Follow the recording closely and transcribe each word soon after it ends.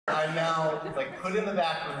I'm now like put in the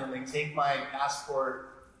back room. They take my passport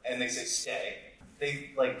and they say stay.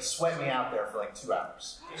 They like sweat me out there for like 2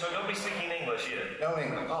 hours. So nobody's speaking English either? No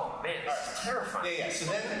English. Oh man, this is terrifying. Yeah. So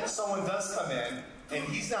then someone does come in, and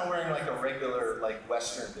he's now wearing like a regular like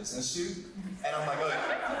Western business suit, and I'm like, oh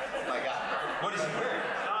my god, what is he wearing?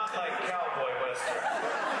 Not like cowboy Western.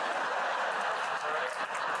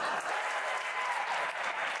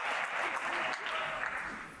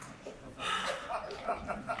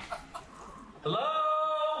 Hello?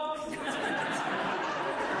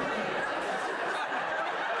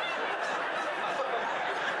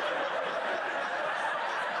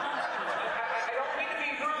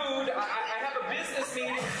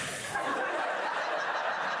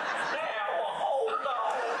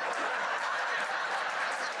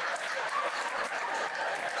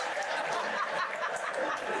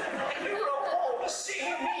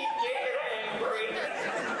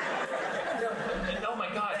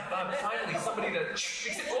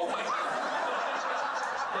 Oh my God!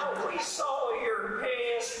 We saw your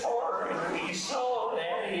passport, and we saw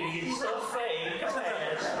that it's a fake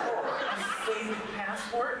passport. A fake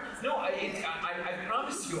passport? No, I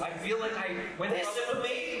promise you, I feel like I went. Listen to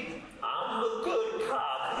me. I'm the good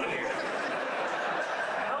cop here.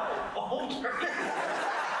 How old are you?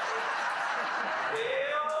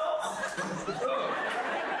 Well,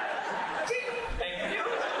 thank you.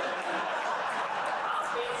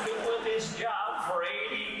 I've been doing this job for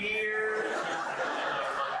 80 years.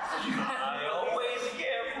 I always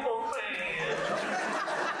give them a man.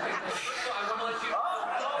 I want to let you know,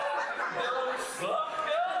 fucked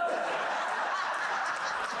up.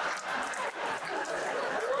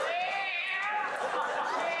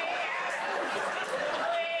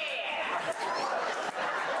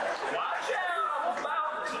 Watch out, I'm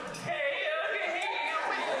about to tell you him.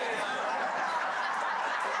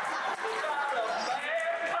 You got a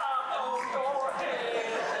bad cop on your head.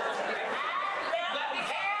 Let me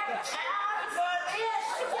have time for this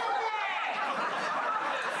today.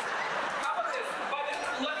 How about this?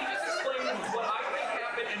 Let me just explain what I think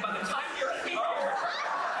happened, and by the time you're here,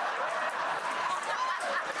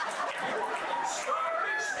 start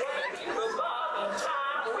explaining the